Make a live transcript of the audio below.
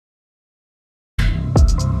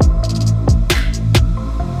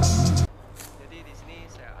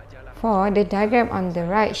For the diagram on the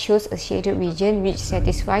right shows a shaded region which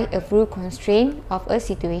satisfies a full constraint of a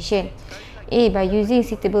situation. A. By using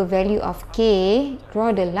suitable value of k,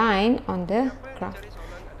 draw the line on the graph.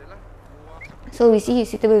 So we see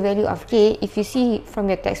suitable value of k if you see from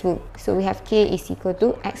your textbook. So we have k is equal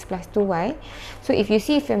to x plus 2y. So if you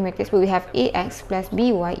see from your textbook, we have ax plus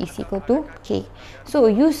by is equal to k. So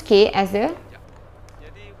use k as a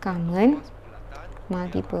common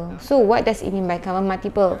multiple. So what does it mean by common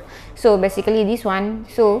multiple? So basically this one,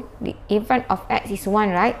 so in front of x is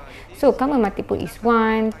 1, right? So common multiple is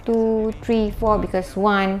 1, 2, 3, 4 because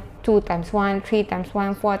 1, 2 times 1, 3 times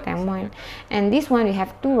 1, 4 times 1. And this one we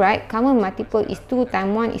have 2, right? Common multiple is 2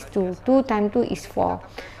 times 1 is 2, 2 times 2 is 4,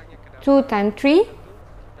 2 times 3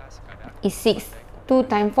 is 6, 2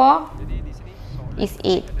 times 4 is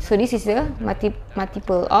 8. So this is the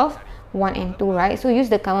multiple of 1 and 2, right? So use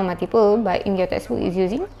the common multiple, but in your textbook is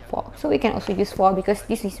using 4. So we can also use 4 because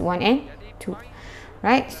this is 1 and 2,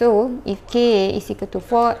 right? So if k is equal to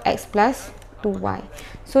 4x plus 2y.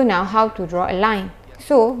 So now how to draw a line?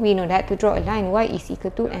 So we know that to draw a line, y is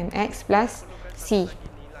equal to mx plus c.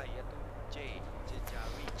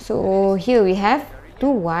 So here we have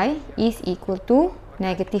 2y is equal to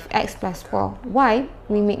negative x plus 4. Why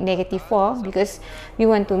we make negative 4? Because we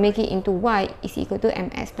want to make it into y is equal to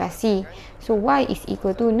mx plus c. So y is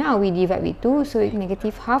equal to, now we divide with 2, so it's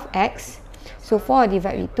negative half x. So 4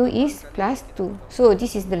 divided with 2 is plus 2. So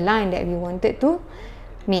this is the line that we wanted to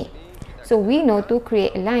make. So we know to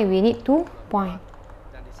create a line, we need 2 points.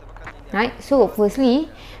 Right? So firstly,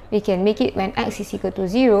 we can make it when x is equal to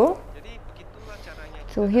 0.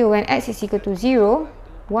 So here when x is equal to 0,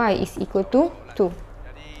 y is equal to 2.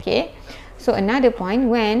 Okay, so another point,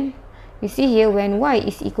 when you see here when y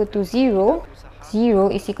is equal to 0, 0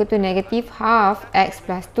 is equal to negative half x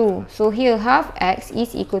plus 2. So here half x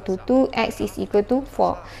is equal to 2, x is equal to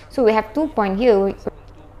 4. So we have 2 points here.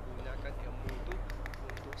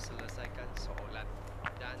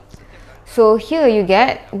 So here you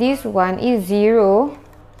get this one is 0,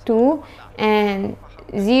 2 and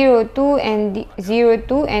 0, 2 and 0,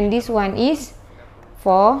 2 and this one is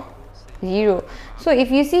 4, 0. So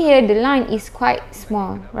if you see here, the line is quite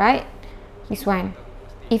small, right? This one.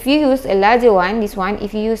 If you use a larger one, this one,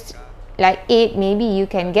 if you use like 8, maybe you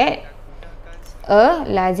can get a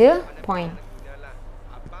larger point.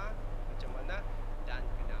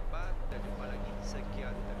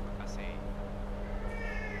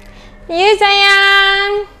 Yes,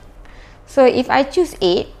 sayang. So if I choose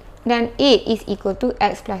 8, then 8 is equal to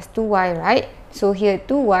x plus 2y, right? So here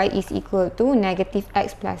 2y is equal to negative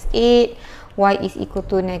x plus 8, y is equal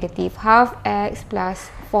to negative half x plus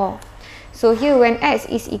 4. So here when x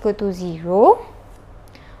is equal to 0,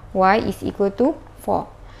 y is equal to 4.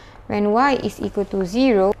 When y is equal to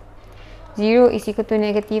 0, 0 is equal to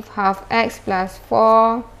negative half x plus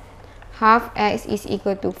 4, half x is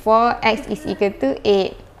equal to 4, x is equal to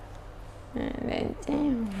 8.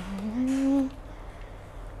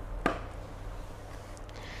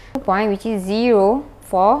 Point which is 0,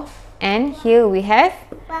 4, and here we have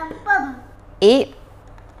 8,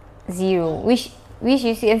 0, which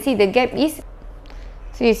you can see the gap is,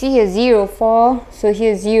 so you see here 0, 4, so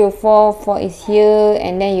here 0, 4, 4 is here,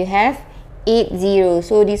 and then you have 8, 0,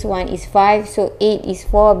 so this one is 5, so 8 is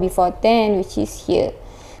 4 before 10, which is here.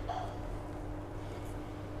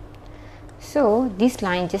 So this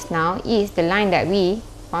line just now is the line that we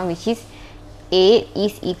found, which is 8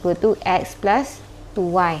 is equal to x plus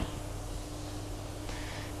 2y.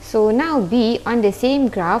 So now B, on the same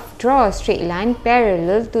graph, draw a straight line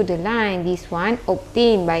parallel to the line, this one,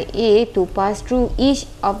 obtained by A to pass through each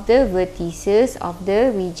of the vertices of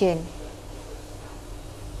the region.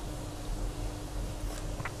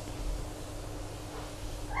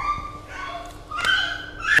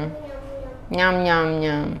 Nyam, nyam,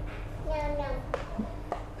 nyam.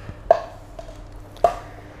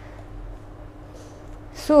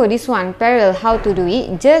 So this one, parallel, how to do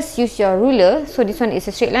it? Just use your ruler. So this one is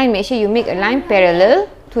a straight line. Make sure you make a line parallel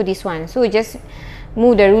to this one. So just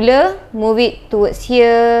move the ruler, move it towards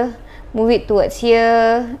here, move it towards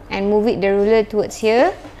here, and move it the ruler towards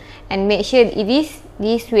here, and make sure it is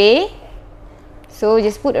this way. So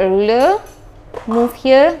just put a ruler, move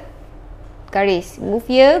here, garis, move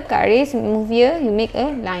here, garis, move here, you make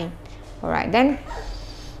a line. Alright, then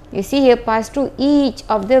you see here, pass through each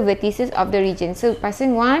of the vertices of the region. So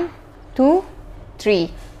passing 1, 2,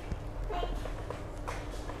 3.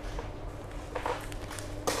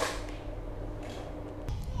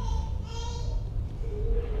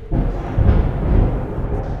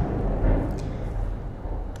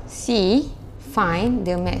 C, find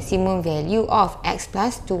the maximum value of x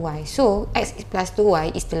plus 2y. So x plus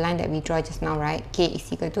 2y is the line that we draw just now, right? K is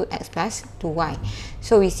equal to x plus 2y.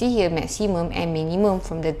 So we see here maximum and minimum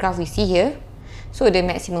from the graph we see here. So the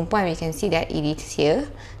maximum point, we can see that it is here.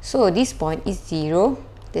 So this point is 0,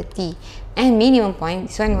 30. And minimum point,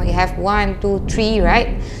 this one we have 1, 2, 3,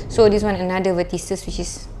 right? So this one another vertices, which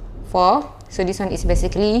is 4. So this one is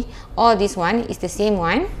basically, all this one is the same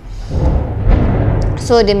one.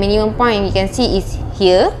 So the minimum point you can see is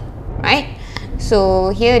here, right? So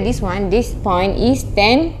here this point is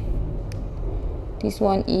 10. This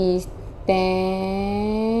one is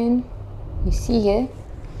 10. You see here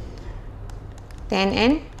 10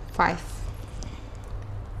 and 5.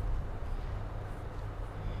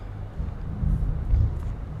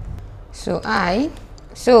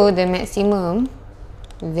 So the maximum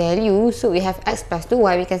value, so we have x plus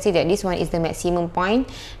 2y, we can see that this one is the maximum point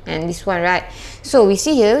and this one, right? So we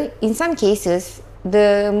see here in some cases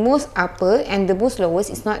the most upper and the most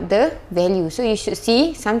lowest is not the value. So you should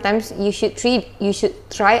see, sometimes you should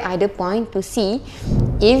try other point to see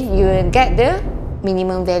if you will get the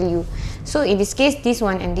minimum value. So in this case, this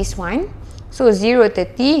one and this one, so 0,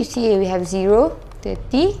 30, you see here we have 0,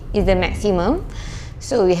 30 is the maximum.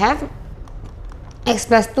 So we have x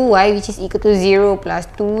plus 2y, which is equal to 0 plus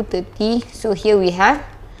 2, 30. So here we have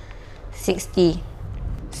 60.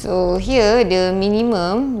 So here the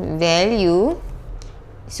minimum value,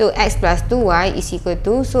 so x plus 2y is equal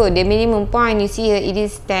to, so the minimum point you see here, it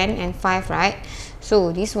is 10 and 5, right?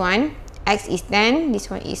 So this one, x is 10, this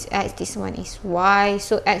one is x, this one is y.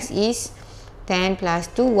 So x is 10 plus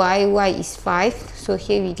 2y, y is 5. So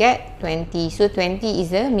here we get 20. So 20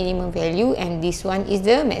 is the minimum value and this one is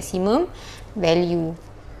the maximum value.